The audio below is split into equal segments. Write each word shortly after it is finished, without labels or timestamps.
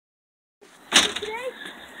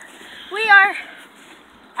are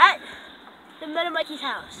at the Men of Mikey's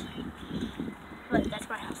house. But that's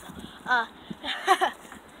my house though.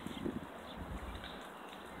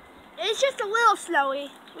 It's just a little snowy.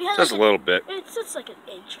 We had just like a little bit. It's just like an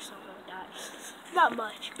inch or something like that. Not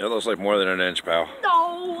much. It looks like more than an inch, pal.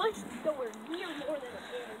 No, it's nowhere near more than an inch.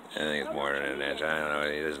 I think it's more than an inch. I don't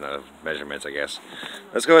know. He doesn't have measurements, I guess.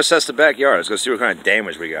 Let's go assess the backyard. Let's go see what kind of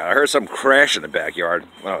damage we got. I heard some crash in the backyard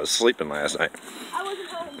when I was sleeping last night. I wasn't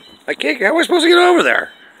home. I can't. How am I supposed to get over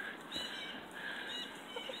there?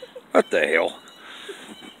 What the hell?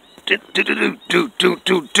 Do do do do do do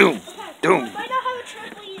do do. I might not have a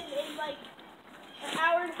trampoline in like an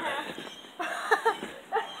hour and a half.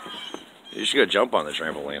 You should go jump on the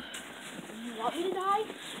trampoline. You want me to die?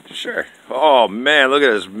 Sure. Oh man, look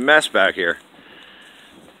at this mess back here.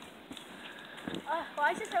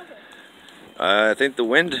 Why is this open? I think the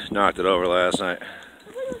wind knocked it over last night.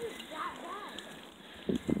 The wind wasn't that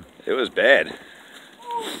bad. It was bad.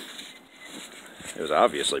 Oh. It was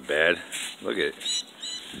obviously bad. Look at it.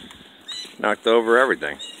 Knocked over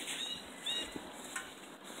everything.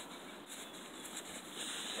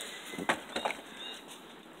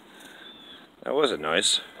 That wasn't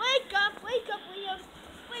nice. Wake up, Liam.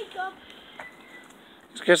 Wake up.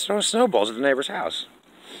 Let's get throwing snowballs at the neighbor's house.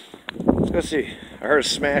 Let's go see. I heard a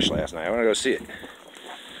smash last night. I want to go see it.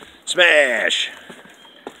 Smash!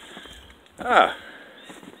 Ah.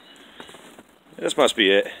 This must be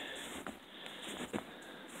it.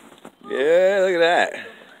 Yeah, look at that.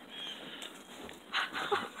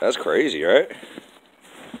 That's crazy, right?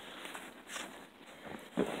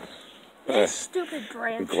 That stupid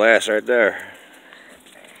branch. Glass right there.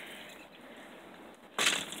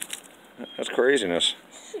 That's craziness.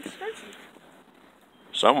 This is expensive.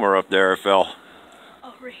 Somewhere up there it fell.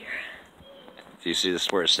 Oh, right here. Do you see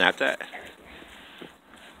this where it snapped at?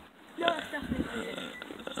 No, that's definitely it.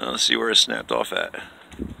 Let's see where it snapped off at.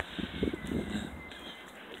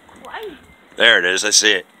 Why? There it is, I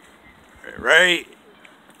see it. Right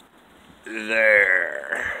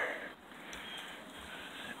there.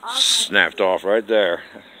 Okay. Snapped off right there.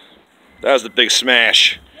 That was the big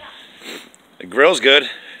smash. Yeah. The grill's good.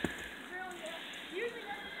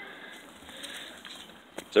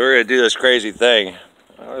 So we're gonna do this crazy thing.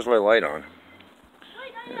 Oh, there's my light on.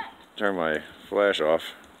 Turn my flash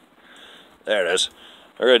off. There it is.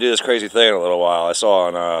 We're gonna do this crazy thing in a little while. I saw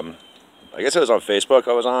on, I guess it was on Facebook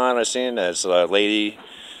I was on. I seen this lady.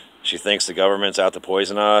 She thinks the government's out to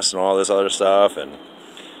poison us and all this other stuff. And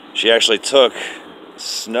she actually took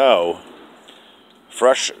snow,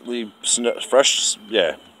 fresh snow,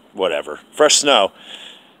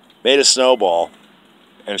 made a snowball,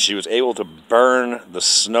 and she was able to burn the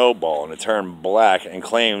snowball and it turned black and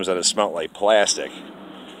claims that it smelled like plastic.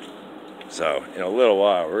 So in a little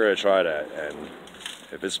while we're going to try that, and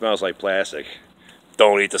if it smells like plastic,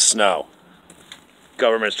 don't eat the snow.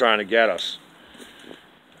 Government's trying to get us.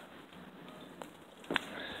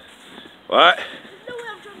 What?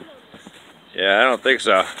 Yeah, I don't think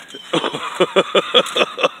so.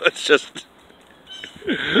 It's just...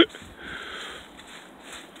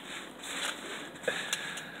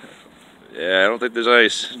 Yeah, I don't think there's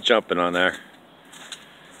ice jumping on there.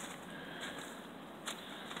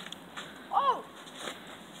 Oh!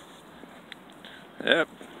 Yep,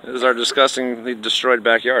 this is our disgustingly destroyed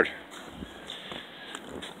backyard.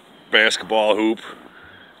 Basketball hoop.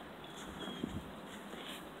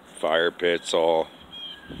 Fire pits, all.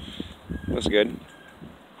 Looks good.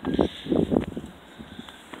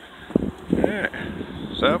 Alright,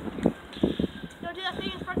 so. You wanna do that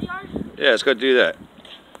thing in front of the yard? Yeah, let's go do that.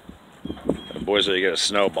 The boys are gonna get a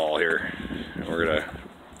snowball here. And we're gonna.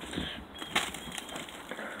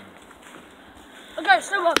 Okay,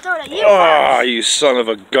 snowball, throw it at you. Oh, you son of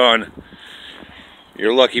a gun.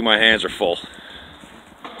 You're lucky my hands are full.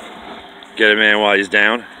 Get him in while he's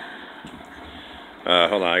down.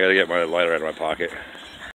 Hold on, I gotta get my lighter out of my pocket.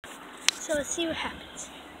 So let's see what happens.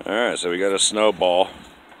 Alright, so we got a snowball.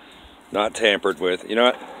 Not tampered with. You know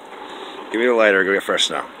what? Give me the lighter, go get fresh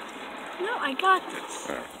snow. No, I got this.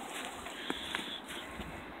 Right.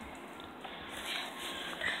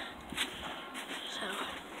 So.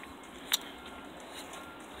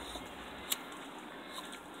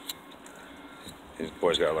 These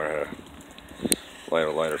boys gotta learn how to light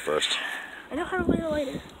a lighter first. I know how to light a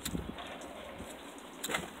lighter.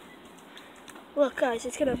 Look, guys,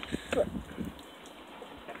 it's gonna.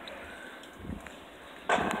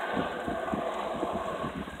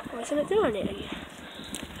 Why isn't it doing it again?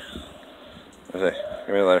 Okay,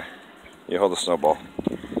 give me the lighter. You hold the snowball.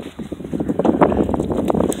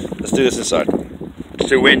 Let's do this inside. It's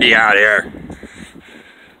too windy out here.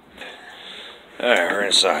 Alright, we're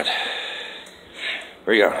inside.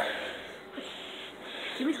 Where you going?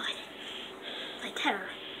 Give me the light. Light terror.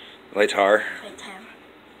 Light tar. Light terror.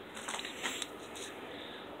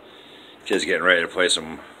 Kids getting ready to play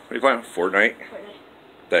some. What are you playing? Fortnite? Fortnite.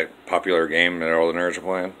 That popular game that all the nerds are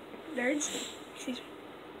playing? Nerds? Excuse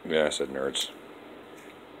me. Yeah, I said nerds.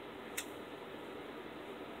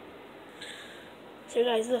 So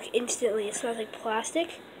guys, look, instantly it smells like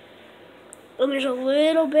plastic. And there's a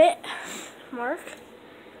little bit mark.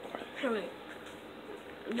 Oh wait.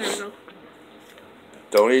 There we go.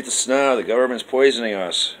 Don't eat the snow, the government's poisoning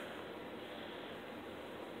us.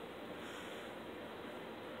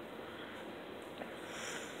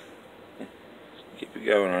 Keep it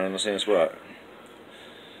going on the same spot.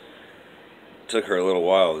 Took her a little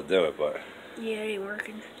while to do it, but... Yeah, it ain't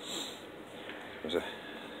working. Was it?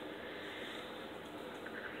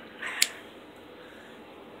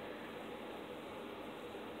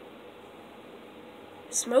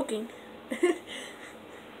 Smoking.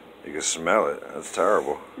 You can smell it. That's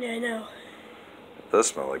terrible. Yeah, I know. It does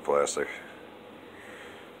smell like plastic.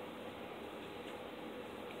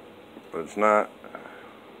 But it's not...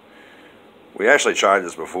 We actually tried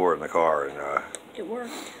this before in the car, and It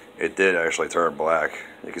worked. it did actually turn black.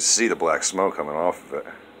 You can see the black smoke coming off of it.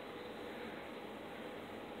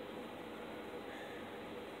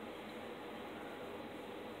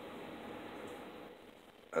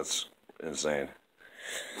 That's insane.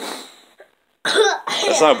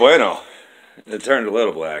 That's not bueno. It turned a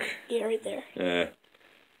little black. Yeah, right there. Yeah.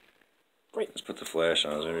 Right. Let's put the flash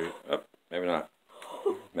on. Maybe, oh, maybe not.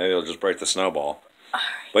 Maybe it'll just break the snowball.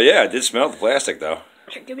 But yeah, it did smell the plastic though.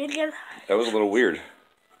 Here, give me it again. That was a little weird.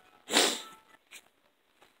 That's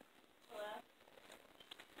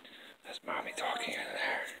mommy talking in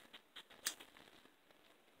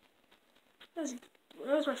there.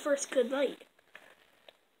 That was my first good night.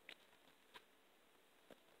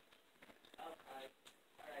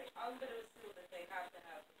 I'm going to assume that they have to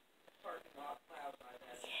have the parking lot plowed by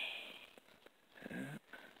then.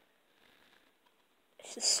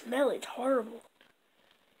 It's the smell, it's horrible.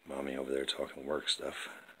 Mommy over there talking work stuff.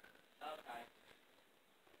 Okay.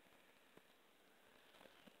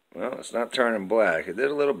 Well, it's not turning black. It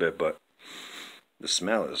did a little bit, but the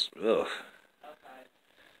smell is, ugh. Okay.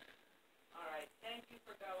 Alright, thank you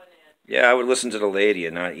for going in. Yeah, I would listen to the lady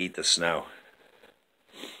and not eat the snow.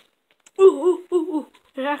 Ooh, ooh, ooh, ooh.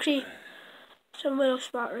 There's actually some little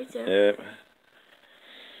spot right there. Yep.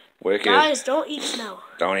 Wicked. Guys, don't eat snow.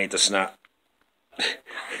 Don't eat the snow.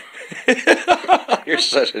 You're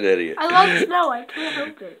such an idiot. I love snow. I can't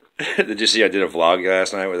help it. Did you see I did a vlog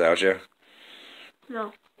last night without you?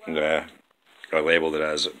 No. Yeah. I labeled it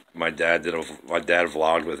as my dad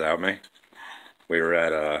vlogged without me. We were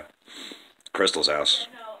at Crystal's house,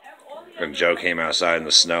 and Joe came outside in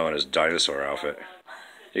the snow in his dinosaur outfit.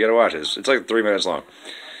 You gotta watch it. It's like 3 minutes long.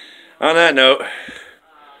 On that note,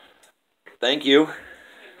 thank you.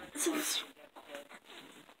 Subscribe.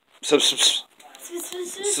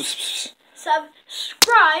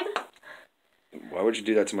 Why would you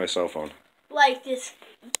do that to my cell phone? Like this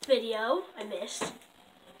video I missed.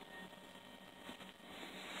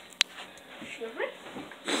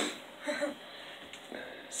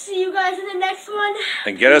 See you guys in the next one.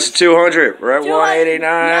 And get us 200. We're at 189.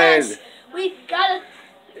 Yes, we gotta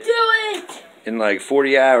do it. In like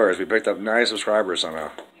 40 hours, we picked up 9 subscribers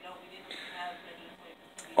somehow.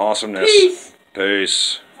 Awesomeness. Peace.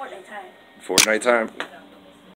 Peace. Fortnite time. Fortnite time.